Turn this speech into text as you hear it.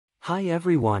Hi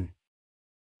everyone.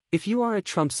 If you are a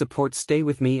Trump support, stay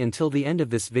with me until the end of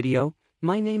this video.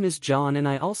 My name is John and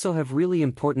I also have really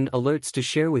important alerts to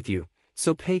share with you,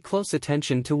 so pay close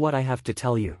attention to what I have to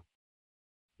tell you.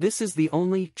 This is the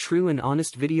only true and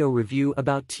honest video review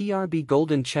about TRB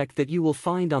Golden Check that you will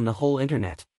find on the whole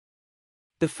internet.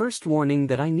 The first warning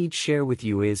that I need share with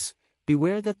you is,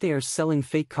 beware that they are selling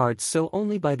fake cards, so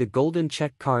only buy the Golden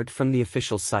Check card from the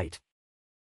official site.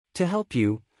 To help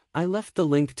you, I left the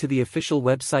link to the official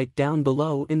website down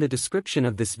below in the description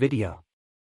of this video.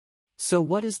 So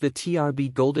what is the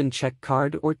TRB Golden Check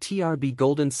Card or TRB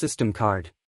Golden System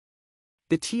Card?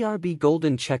 The TRB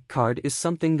Golden Check Card is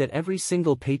something that every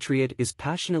single patriot is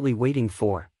passionately waiting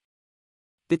for.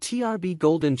 The TRB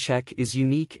Golden Check is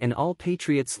unique and all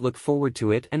patriots look forward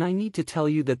to it, and I need to tell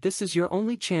you that this is your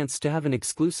only chance to have an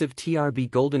exclusive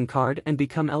TRB Golden Card and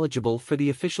become eligible for the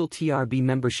official TRB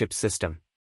membership system.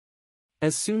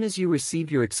 As soon as you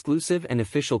receive your exclusive and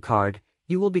official card,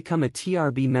 you will become a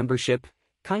TRB membership.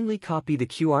 Kindly copy the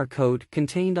QR code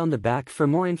contained on the back for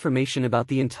more information about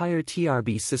the entire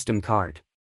TRB system card.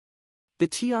 The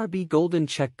TRB Golden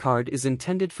Check Card is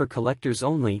intended for collectors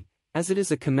only, as it is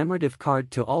a commemorative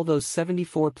card to all those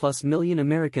 74+ million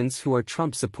Americans who are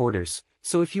Trump supporters,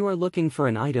 so if you are looking for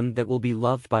an item that will be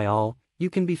loved by all, you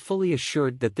can be fully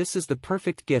assured that this is the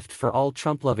perfect gift for all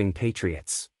Trump-loving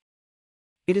patriots.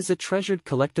 It is a treasured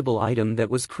collectible item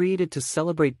that was created to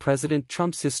celebrate President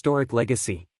Trump's historic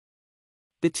legacy.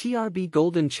 The TRB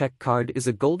Golden Check Card is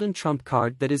a golden Trump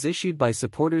card that is issued by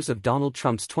supporters of Donald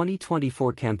Trump's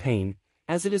 2024 campaign.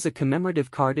 As it is a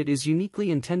commemorative card, it is uniquely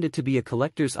intended to be a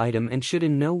collector's item and should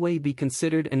in no way be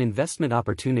considered an investment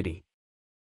opportunity.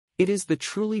 It is the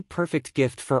truly perfect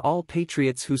gift for all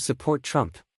patriots who support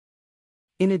Trump.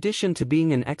 In addition to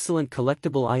being an excellent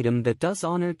collectible item that does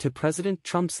honor to President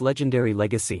Trump's legendary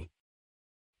legacy.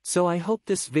 So I hope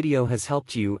this video has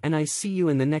helped you, and I see you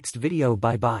in the next video.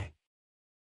 Bye bye.